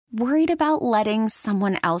Worried about letting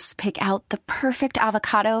someone else pick out the perfect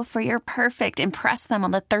avocado for your perfect impress them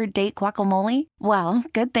on the third date guacamole? Well,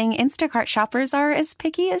 good thing Instacart shoppers are as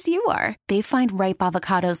picky as you are. They find ripe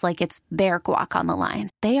avocados like it's their guac on the line.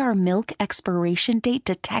 They are milk expiration date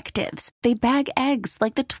detectives. They bag eggs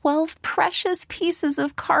like the 12 precious pieces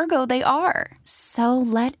of cargo they are. So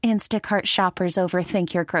let Instacart shoppers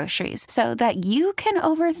overthink your groceries so that you can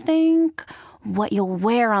overthink what you'll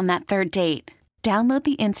wear on that third date. Download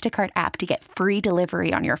the Instacart app to get free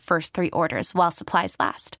delivery on your first 3 orders while supplies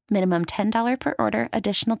last. Minimum $10 per order.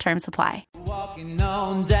 Additional terms apply. Walking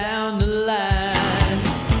on down the line,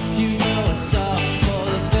 you know I saw for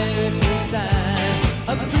the very first time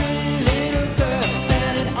a pretty little girl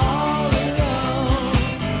standing all alone.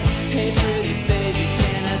 Hey, pretty baby,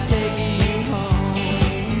 can I take you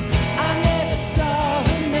home? I never saw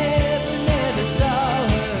her, never saw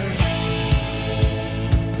her.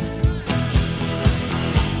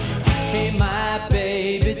 Hey, my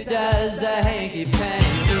baby does a hanky-panky.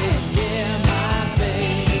 Yeah, my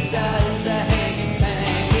baby does a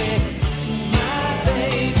hanky-panky. My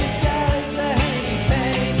baby does a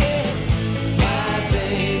hanky-panky. My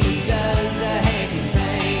baby does a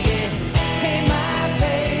hanky-panky. Hey, my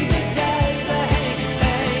baby does a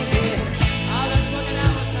hanky-panky. Oh, let's work it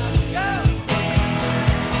out one time. Go!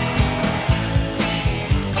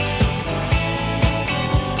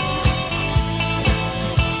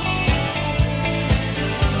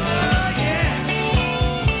 Oh, yeah!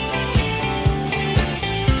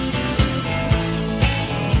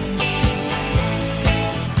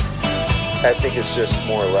 I think it's just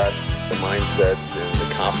more or less the mindset and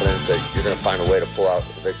the confidence that you're going to find a way to pull out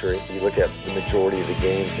the victory. You look at the majority of the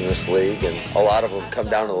games in this league, and a lot of them come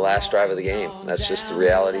down to the last drive of the game. That's just the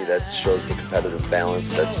reality that shows the competitive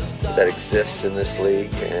balance that exists in this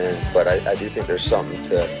league. But I do think there's something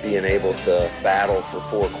to being able to battle for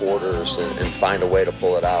 4 quarters and find a way to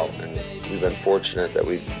pull it out. And we've been fortunate that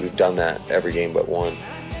we've done that every game but one.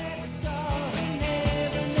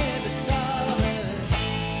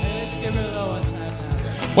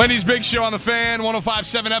 Wendy's Big Show on the Fan, 105.7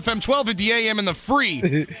 FM, 1250 AM, and the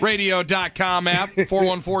free radio.com app.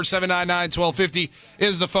 414-799-1250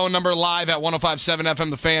 is the phone number. Live at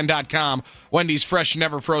 105.7fmthefan.com. Wendy's fresh,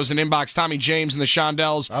 never frozen inbox. Tommy James and the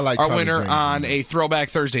Shondells are winner on a Throwback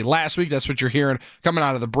Thursday last week. That's what you're hearing coming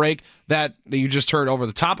out of the break. That you just heard over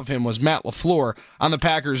the top of him was Matt LaFleur on the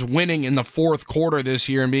Packers winning in the fourth quarter this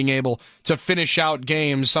year and being able to finish out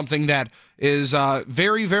games, something that is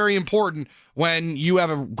very, very important when you have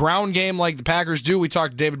a ground game like the Packers do. We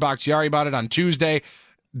talked to David Bakhtiari about it on Tuesday.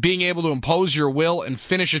 Being able to impose your will and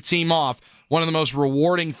finish a team off, one of the most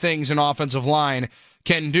rewarding things an offensive line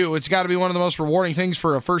can do. It's got to be one of the most rewarding things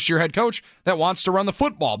for a first-year head coach that wants to run the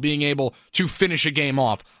football, being able to finish a game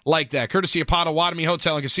off like that. Courtesy of Potawatomi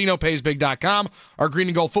Hotel and Casino, PaysBig.com. Our Green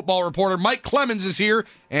and Gold football reporter, Mike Clemens, is here,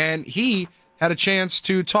 and he had a chance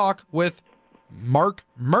to talk with Mark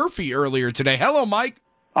Murphy earlier today. Hello, Mike.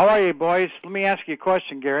 How are you, boys? Let me ask you a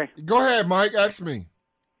question, Gary. Go ahead, Mike. Ask me.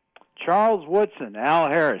 Charles Woodson, Al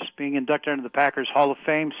Harris, being inducted into the Packers Hall of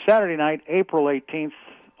Fame Saturday night, April 18th,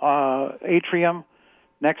 Atrium,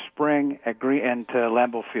 next spring at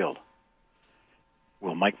Lambeau Field.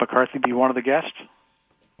 Will Mike McCarthy be one of the guests?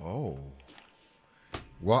 Oh.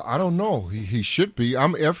 Well, I don't know. He should be.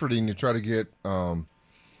 I'm efforting to try to get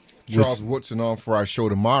Charles Woodson on for our show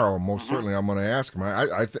tomorrow. Most certainly, I'm going to ask him.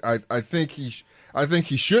 I think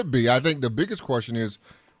he should be. I think the biggest question is,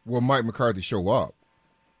 will Mike McCarthy show up?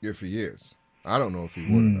 If he is, I don't know if he would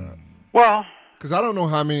or not. Well, because I don't know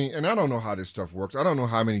how many, and I don't know how this stuff works. I don't know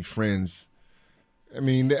how many friends. I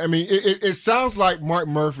mean, it sounds like Mark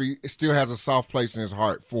Murphy still has a soft place in his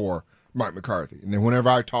heart for Mike McCarthy, and then whenever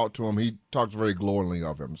I talk to him, he talks very glowingly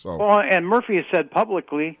of him. So, well, and Murphy has said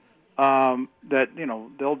publicly that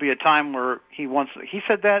there'll be a time where he wants. He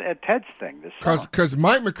said that at Ted's thing this summer. Because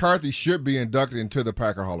Mike McCarthy should be inducted into the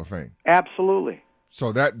Packer Hall of Fame. Absolutely.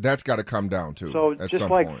 So that's got to come down too. So just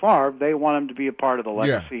like point. Favre, they want him to be a part of the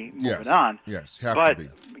legacy moving on. Yes, have but, to be.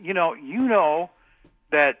 You know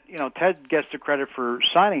that Ted gets the credit for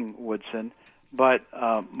signing Woodson, but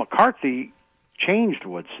McCarthy changed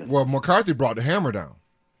Woodson. Well, McCarthy brought the hammer down.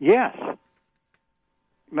 Yes.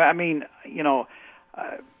 I mean, it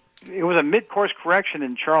was a mid-course correction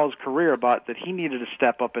in Charles' career about that he needed to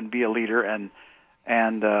step up and be a leader, and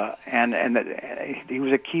he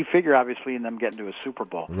was a key figure, obviously, in them getting to a Super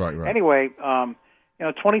Bowl. Right. Anyway,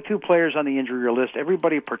 22 players on the injury list.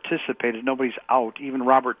 Everybody participated. Nobody's out. Even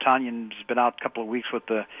Robert Tonyan's been out a couple of weeks with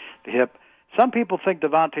the hip. Some people think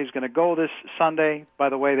Devontae's going to go this Sunday. By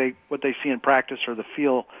the way, what they see in practice or the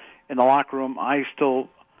feel in the locker room, I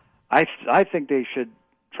think they should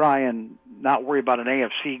try and not worry about an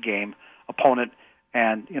AFC game opponent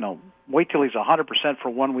and, wait till he's 100% for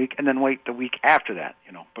 1 week and then wait the week after that,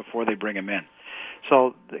 before they bring him in.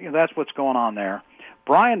 So that's what's going on there.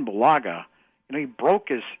 Brian Bulaga, he broke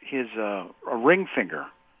his a ring finger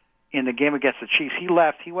in the game against the Chiefs. He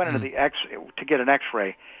left. He went into the to get an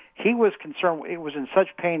X-ray. He was concerned. It was in such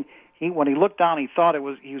pain. When he looked down, he thought he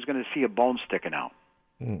was going to see a bone sticking out.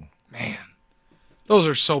 Man, those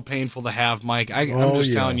are so painful to have, Mike. I'm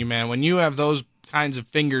just telling you, man. When you have those kinds of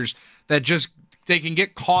fingers that they can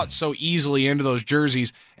get caught so easily into those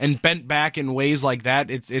jerseys and bent back in ways like that,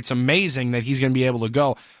 it's amazing that he's going to be able to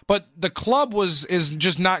go. But the club is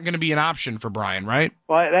just not going to be an option for Brian, right?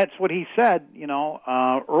 Well, that's what he said,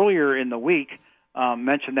 earlier in the week,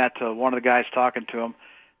 mentioned that to one of the guys talking to him.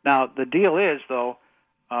 Now, the deal is, though,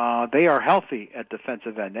 they are healthy at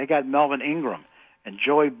defensive end. They got Melvin Ingram and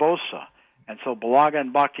Joey Bosa. And so Bulaga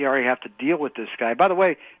and Bakhtiari have to deal with this guy. By the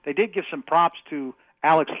way, they did give some props to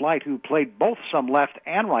Alex Light, who played both some left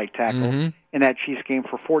and right tackle in that Chiefs game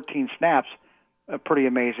for 14 snaps. Pretty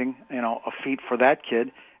amazing, a feat for that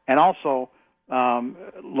kid. And also,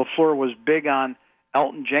 LaFleur was big on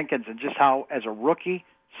Elton Jenkins and just how, as a rookie,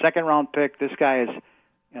 second-round pick, this guy has,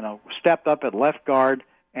 stepped up at left guard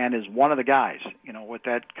and is one of the guys, with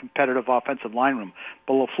that competitive offensive line room.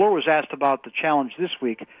 But LaFleur was asked about the challenge this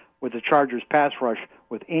week with the Chargers pass rush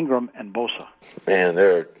with Ingram and Bosa. Man,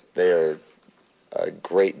 they are a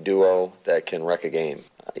great duo that can wreck a game.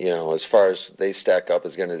 As far as they stack up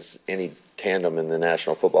as good as any tandem in the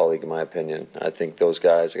National Football League, in my opinion. I think those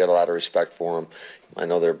guys, I got a lot of respect for them. I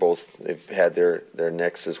know they've had their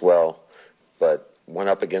nicks as well, but went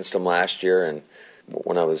up against them last year and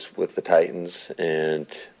when I was with the Titans. And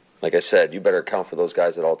like I said, you better account for those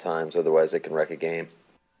guys at all times, otherwise they can wreck a game.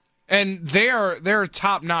 And they're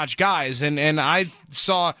top-notch guys, and I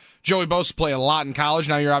saw Joey Bosa play a lot in college.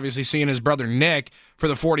 Now you're obviously seeing his brother Nick for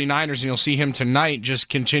the 49ers, and you'll see him tonight just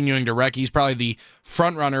continuing to wreck. He's probably the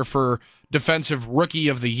front-runner for Defensive Rookie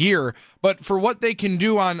of the Year. But for what they can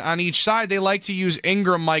do on each side, they like to use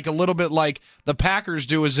Ingram, Mike, a little bit like the Packers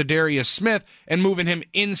do with Zadarius Smith and moving him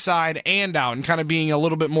inside and out and kind of being a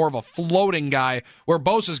little bit more of a floating guy where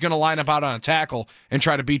Bosa's going to line up out on a tackle and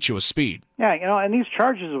try to beat you with speed. Yeah, and these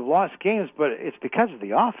Chargers have lost games, but it's because of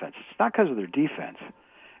the offense. It's not because of their defense.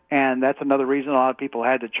 And that's another reason a lot of people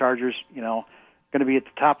had the Chargers, going to be at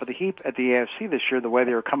the top of the heap at the AFC this year, the way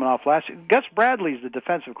they were coming off last year. Gus Bradley's the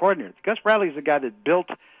defensive coordinator. Gus Bradley's the guy that built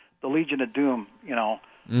the Legion of Doom,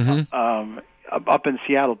 up in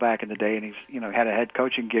Seattle back in the day, and he's, had a head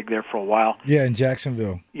coaching gig there for a while. Yeah, in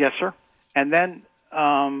Jacksonville. Yes, sir. And then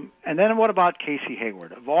what about Casey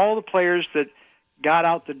Hayward? Of all the players that got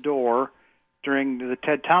out the door during the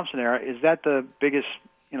Ted Thompson era, is that the biggest,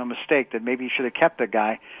 mistake that maybe he should have kept the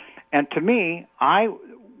guy? And to me,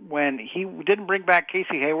 when he didn't bring back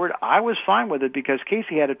Casey Hayward, I was fine with it because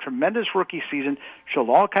Casey had a tremendous rookie season, showed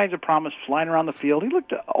all kinds of promise flying around the field. He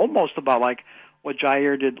looked almost about like what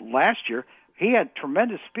Jair did last year. He had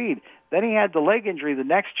tremendous speed. Then he had the leg injury the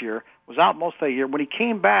next year, was out most of the year. When he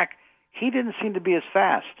came back, he didn't seem to be as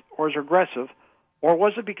fast or as aggressive, or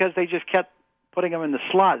was it because they just kept putting him in the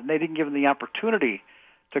slot and they didn't give him the opportunity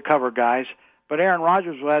to cover guys? But Aaron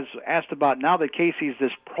Rodgers was asked about now that Casey's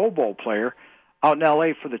this Pro Bowl player out in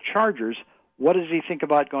L.A. for the Chargers. What does he think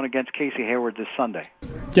about going against Casey Hayward this Sunday?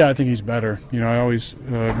 Yeah, I think he's better. I always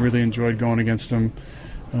really enjoyed going against him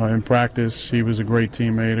in practice. He was a great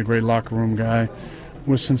teammate, a great locker room guy.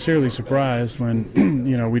 Was sincerely surprised when,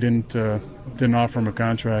 we didn't offer him a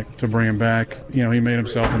contract to bring him back. He made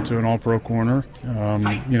himself into an all-pro corner,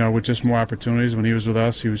 with just more opportunities. When he was with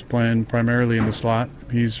us, he was playing primarily in the slot.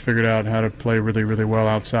 He's figured out how to play really, really well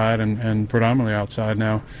outside and predominantly outside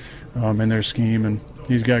now. In their scheme, and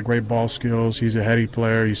he's got great ball skills. He's a heady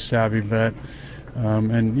player. He's a savvy vet,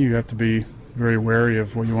 and you have to be very wary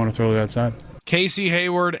of what you want to throw to that side. Casey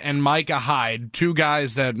Hayward and Micah Hyde, two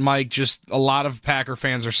guys that Mike, just a lot of Packer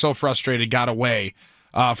fans are so frustrated got away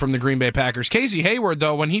from the Green Bay Packers. Casey Hayward,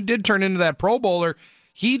 though, when he did turn into that Pro Bowler,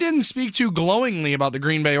 he didn't speak too glowingly about the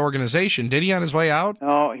Green Bay organization, did he, on his way out?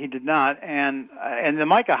 No, he did not. And the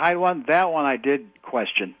Micah Hyde one, that one I did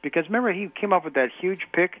question, because remember he came up with that huge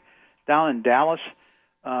pick down in Dallas.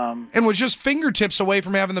 And was just fingertips away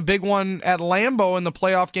from having the big one at Lambeau in the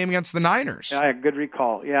playoff game against the Niners. Yeah, good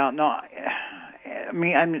recall. Yeah, no, I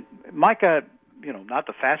mean, Micah, not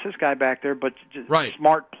the fastest guy back there, but just right.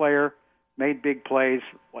 Smart player, made big plays,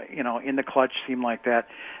 in the clutch, seemed like that.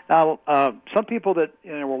 Now, some people that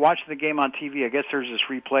were watching the game on TV, I guess there's this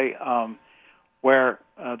replay where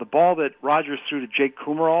the ball that Rodgers threw to Jake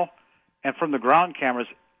Kumerow, and from the ground cameras,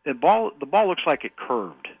 the ball looks like it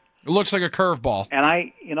curved. It looks like a curveball. And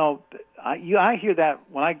I hear that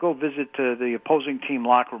when I go visit the opposing team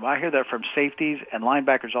locker room. I hear that from safeties and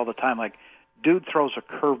linebackers all the time. Like, dude throws a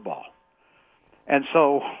curveball. And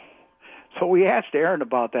so we asked Aaron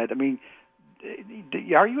about that. I mean,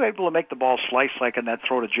 are you able to make the ball slice like in that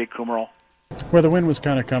throw to Jake Kumerow? Well, the wind was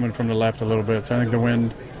kind of coming from the left a little bit, so I think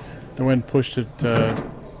the wind pushed it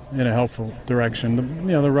in a helpful direction.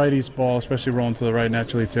 The righty's ball, especially rolling to the right,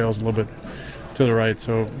 naturally tails a little bit to the right.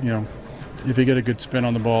 So, if you get a good spin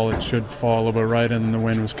on the ball, it should fall a little bit right, and the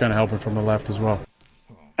wind was kind of helping from the left as well.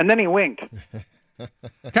 And then he winked.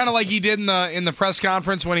 Kind of like he did in the press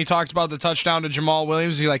conference when he talked about the touchdown to Jamal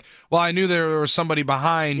Williams. He's like, well, I knew there was somebody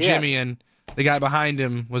behind Jimmy, and the guy behind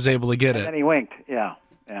him was able to get it. And then he winked, yeah.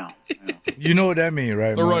 You know what that means,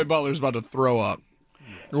 right, Leroy Mike? Butler's about to throw up.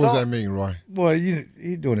 What does that mean, Roy? Boy,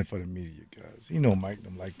 he doing it for the media guys. You know Mike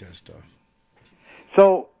don't like that stuff.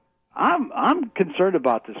 So I'm concerned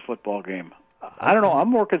about this football game. I don't know. I'm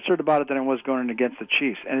more concerned about it than I was going against the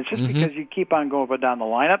Chiefs. And it's just because you keep on going down the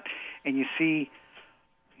lineup and you see,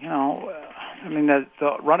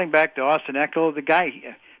 the running back to Austin Eckler, the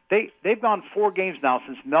guy, they've gone 4 games now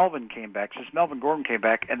since Melvin Gordon came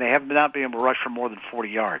back, and they have not been able to rush for more than 40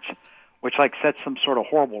 yards, which sets some sort of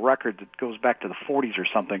horrible record that goes back to the 40s or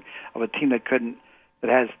something of a team that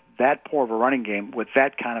has that poor of a running game with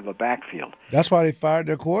that kind of a backfield. That's why they fired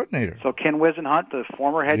their coordinator. So Ken Wisenhunt, the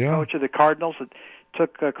former head coach of the Cardinals, that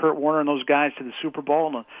took Kurt Warner and those guys to the Super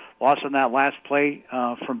Bowl and lost on that last play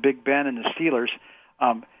from Big Ben and the Steelers.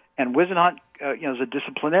 And Wisenhunt, is a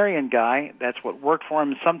disciplinarian guy. That's what worked for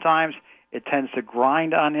him. Sometimes it tends to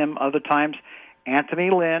grind on him. Other times,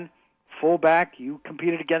 Anthony Lynn, fullback, you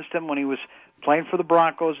competed against him when he was playing for the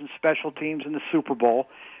Broncos and special teams in the Super Bowl.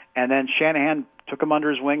 And then Shanahan took him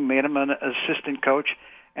under his wing, made him an assistant coach.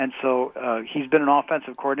 And so he's been an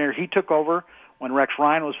offensive coordinator. He took over when Rex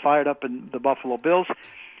Ryan was fired up in the Buffalo Bills.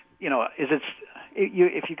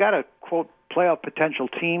 If you got a, quote, playoff potential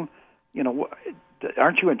team,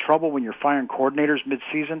 aren't you in trouble when you're firing coordinators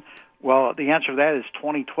midseason? Well, the answer to that is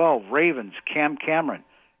 2012. Ravens, Cam Cameron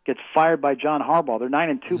gets fired by John Harbaugh. They're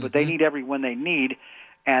 9-2, but they need every win they need,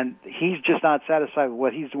 and he's just not satisfied with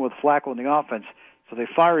what he's doing with Flacco in the offense. So they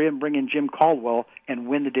fire him, bring in Jim Caldwell, and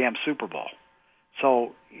win the damn Super Bowl.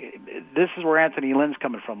 So this is where Anthony Lynn's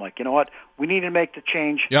coming from. Like, you know what? We need to make the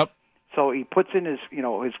change. Yep. So he puts in his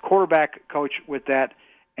quarterback coach with that,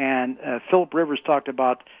 and Philip Rivers talked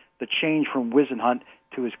about the change from Wisenhunt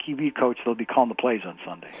to his QB coach. They'll be calling the plays on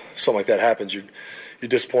Sunday. Something like that happens, you're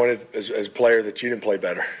disappointed as a player that you didn't play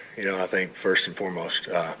better. I think first and foremost,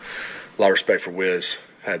 a lot of respect for Wiz.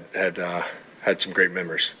 Had some great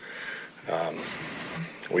memories.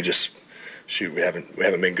 We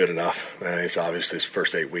haven't been good enough. It's obviously his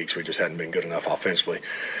first 8 weeks we just hadn't been good enough offensively.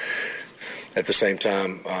 At the same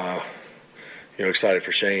time, excited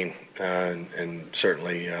for Shane and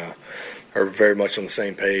certainly are very much on the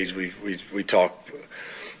same page. We talk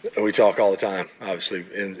all the time, obviously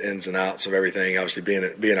ins and outs of everything. Obviously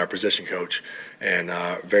being our position coach and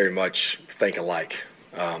very much think alike.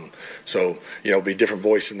 Be different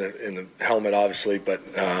voice in the helmet, obviously, but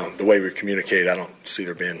the way we communicate, I don't see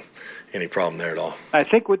there being any problem there at all. I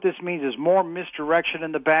think what this means is more misdirection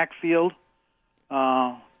in the backfield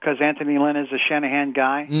because Anthony Lynn is a Shanahan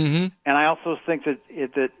guy, and I also think that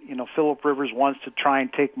Philip Rivers wants to try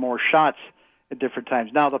and take more shots at different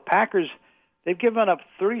times. Now the Packers, they've given up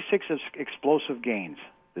 36 explosive gains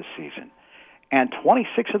this season, and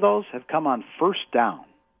 26 of those have come on first down,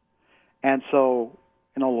 and so.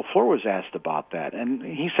 LaFleur was asked about that, and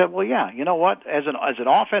he said, well, yeah, you know what? As an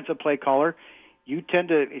offensive play caller, you tend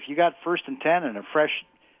to, if you got 1st and 10 and a fresh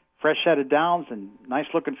set of downs and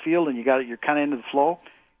nice-looking field and you're kind of into the flow,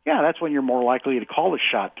 yeah, that's when you're more likely to call the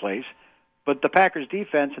shot plays. But the Packers'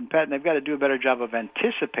 defense, and Patton, they've got to do a better job of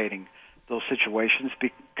anticipating those situations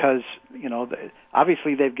because,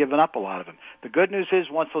 obviously they've given up a lot of them. The good news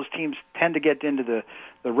is once those teams tend to get into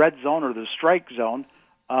the red zone or the strike zone,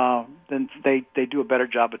 then they do a better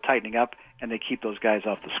job of tightening up, and they keep those guys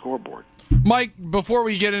off the scoreboard. Mike, before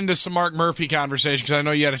we get into some Mark Murphy conversation, because I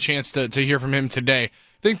know you had a chance to hear from him today,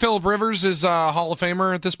 think Philip Rivers is a Hall of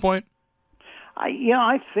Famer at this point?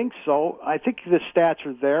 I think so. I think the stats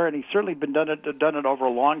are there, and he's certainly been done it over a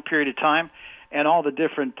long period of time, and all the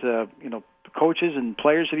different coaches and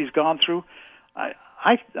players that he's gone through.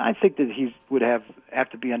 I think that he would have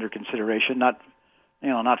to be under consideration, not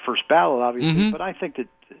first ballot, obviously, but I think that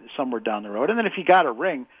somewhere down the road. And then if he got a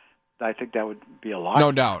ring, I think that would be a lot.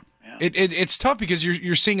 No doubt. It's tough because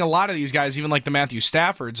you're seeing a lot of these guys, even like the Matthew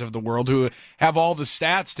Staffords of the world, who have all the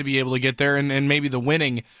stats to be able to get there, and maybe the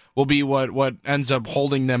winning will be what ends up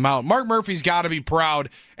holding them out. Mark Murphy's got to be proud,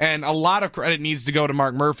 and a lot of credit needs to go to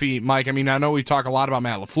Mark Murphy, Mike. I mean, I know we talk a lot about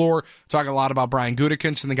Matt LaFleur, talk a lot about Brian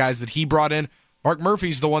Gutekunst and the guys that he brought in. Mark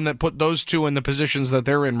Murphy's the one that put those two in the positions that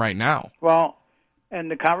they're in right now. Well, and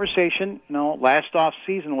the conversation, last off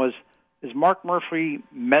season was, is Mark Murphy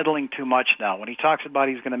meddling too much now? When he talks about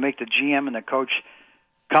he's going to make the GM and the coach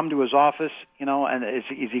come to his office, and is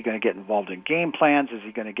he going to get involved in game plans? Is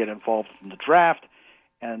he going to get involved in the draft?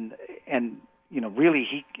 And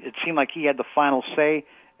really, it seemed like he had the final say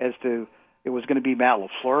as to it was going to be Matt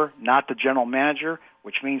LaFleur, not the general manager,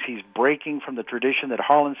 which means he's breaking from the tradition that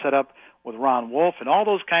Harlan set up with Ron Wolf and all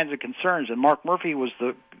those kinds of concerns. And Mark Murphy was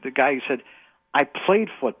the guy who said, I played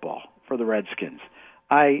football for the Redskins.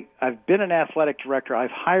 I've been an athletic director.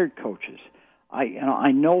 I've hired coaches.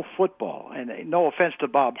 I know football. And no offense to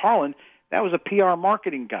Bob Harlan, that was a PR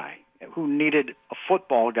marketing guy who needed a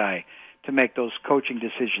football guy to make those coaching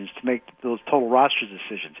decisions, to make those total roster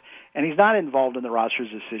decisions. And he's not involved in the roster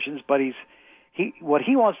decisions, but what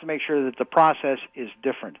he wants to make sure that the process is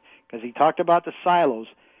different, because he talked about the silos.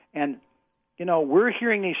 And, we're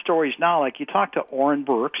hearing these stories now, like you talked to Oren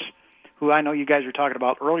Burks, who I know you guys were talking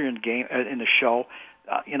about earlier in the show.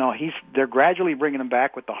 They're gradually bringing him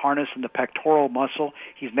back with the harness and the pectoral muscle.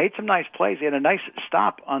 He's made some nice plays. He had a nice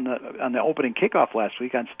stop on the opening kickoff last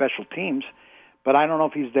week on special teams, but I don't know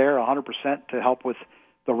if he's there 100% to help with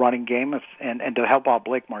the running game and to help out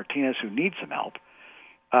Blake Martinez, who needs some help.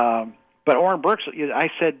 But Oren Burks, I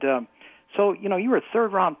said, so you were a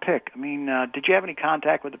third-round pick. I mean, did you have any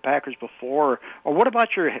contact with the Packers before, or what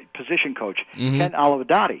about your position coach, Ken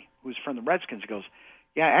Olivadotti, who's from the Redskins? He goes,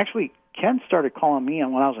 yeah, actually, Ken started calling me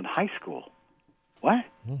when I was in high school. What?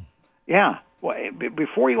 Yeah. Well,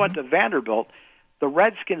 before he went to Vanderbilt, the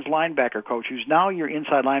Redskins linebacker coach, who's now your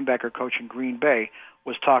inside linebacker coach in Green Bay,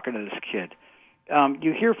 was talking to this kid.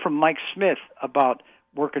 You hear from Mike Smith about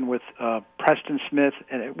working with Preston Smith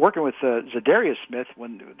and working with Zadarius Smith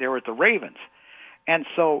when they were at the Ravens. And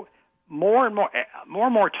so more and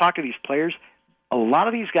more talk to these players. A lot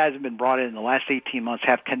of these guys have been brought in the last 18 months,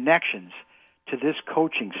 have connections to this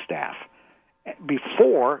coaching staff.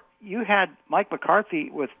 Before, you had Mike McCarthy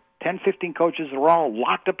with 10, 15 coaches that were all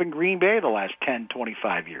locked up in Green Bay the last 10,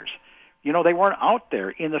 25 years. They weren't out there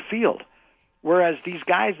in the field. Whereas these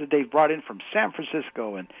guys that they've brought in from San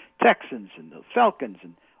Francisco and Texans and the Falcons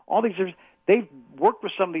and all these, they've worked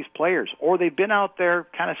with some of these players, or they've been out there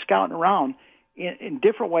kind of scouting around in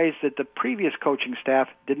different ways that the previous coaching staff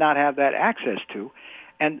did not have that access to.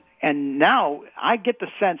 And now I get the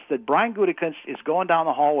sense that Brian Gutekunst is going down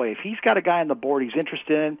the hallway. If he's got a guy on the board he's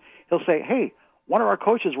interested in, he'll say, hey, one of our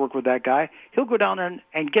coaches worked with that guy. He'll go down there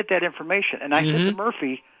and get that information. And I said to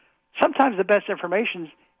Murphy, sometimes the best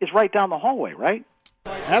information is right down the hallway, right?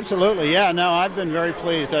 Absolutely, yeah. No, I've been very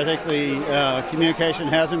pleased. I think the communication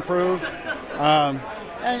has improved. And,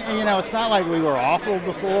 it's not like we were awful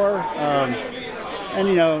before.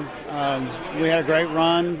 We had a great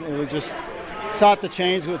run. It was just thought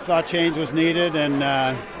change was needed. And,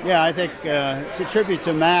 I think it's a tribute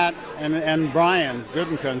to Matt and Brian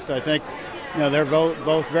Gutekunst. I think, they're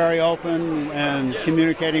both very open and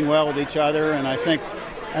communicating well with each other. And I think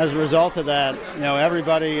as a result of that,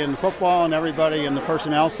 everybody in football and everybody in the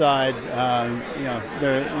personnel side,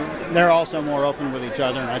 they're also more open with each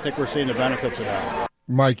other, and I think we're seeing the benefits of that.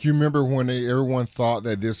 Mike, you remember when everyone thought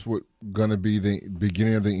that this was going to be the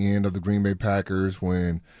beginning of the end of the Green Bay Packers,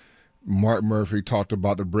 when Mark Murphy talked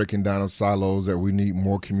about the breaking down of silos, that we need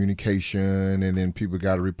more communication, and then people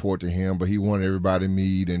got to report to him, but he wanted everybody to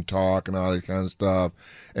meet and talk and all that kind of stuff.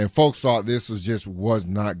 And folks thought this was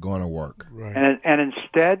not going to work. Right. And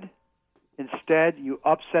instead, you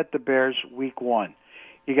upset the Bears week one.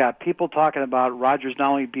 You got people talking about Rodgers not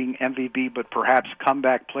only being MVP, but perhaps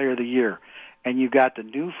comeback player of the year. And you got the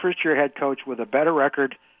new first-year head coach with a better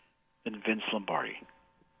record than Vince Lombardi.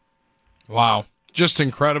 Wow. Just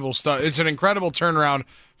incredible stuff. It's an incredible turnaround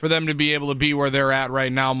for them to be able to be where they're at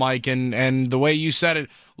right now, Mike. And the way you said it,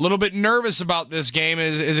 a little bit nervous about this game.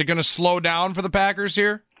 Is it going to slow down for the Packers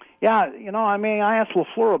here? Yeah, I asked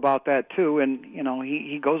LaFleur about that too, and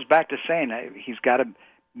he goes back to saying he's got to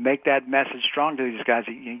make that message strong to these guys.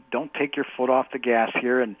 You don't take your foot off the gas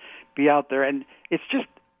here and be out there. And it's just,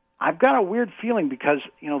 I've got a weird feeling because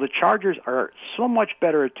the Chargers are so much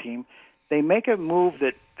better a team. They make a move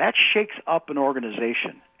that shakes up an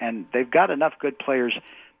organization, and they've got enough good players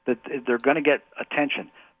that they're going to get attention.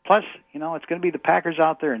 Plus, it's going to be the Packers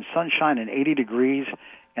out there in sunshine and 80 degrees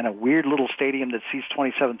in a weird little stadium that seats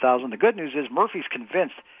 27,000. The good news is Murphy's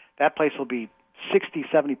convinced that place will be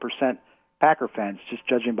 60-70% Packer fans, just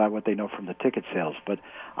judging by what they know from the ticket sales. But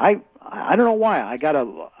I don't know why.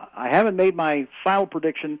 I haven't made my final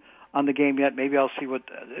prediction on the game yet. Maybe I'll see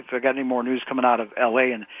if I got any more news coming out of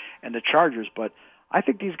L.A. and the Chargers. But I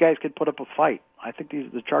think these guys could put up a fight. I think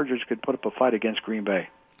the Chargers could put up a fight against Green Bay.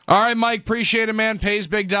 All right, Mike, appreciate it, man.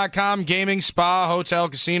 PaysBig.com, gaming, spa, hotel,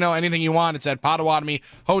 casino, anything you want. It's at Potawatomi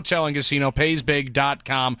Hotel and Casino,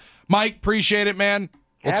 PaysBig.com. Mike, appreciate it, man.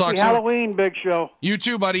 We'll talk soon. Happy Halloween, Big Show. You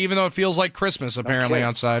too, buddy, even though it feels like Christmas, apparently,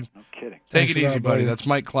 outside. No kidding. Take it easy, buddy. That's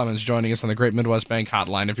Mike Clemens joining us on the Great Midwest Bank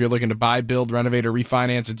Hotline. If you're looking to buy, build, renovate, or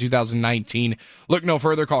refinance in 2019, look no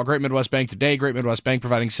further. Call Great Midwest Bank today. Great Midwest Bank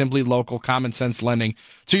providing simply local, common-sense lending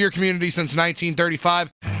to your community since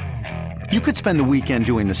 1935. You could spend the weekend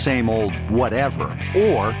doing the same old whatever,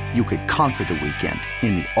 or you could conquer the weekend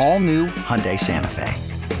in the all-new Hyundai Santa Fe.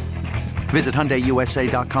 Visit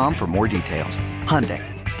HyundaiUSA.com for more details. Hyundai,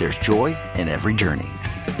 there's joy in every journey.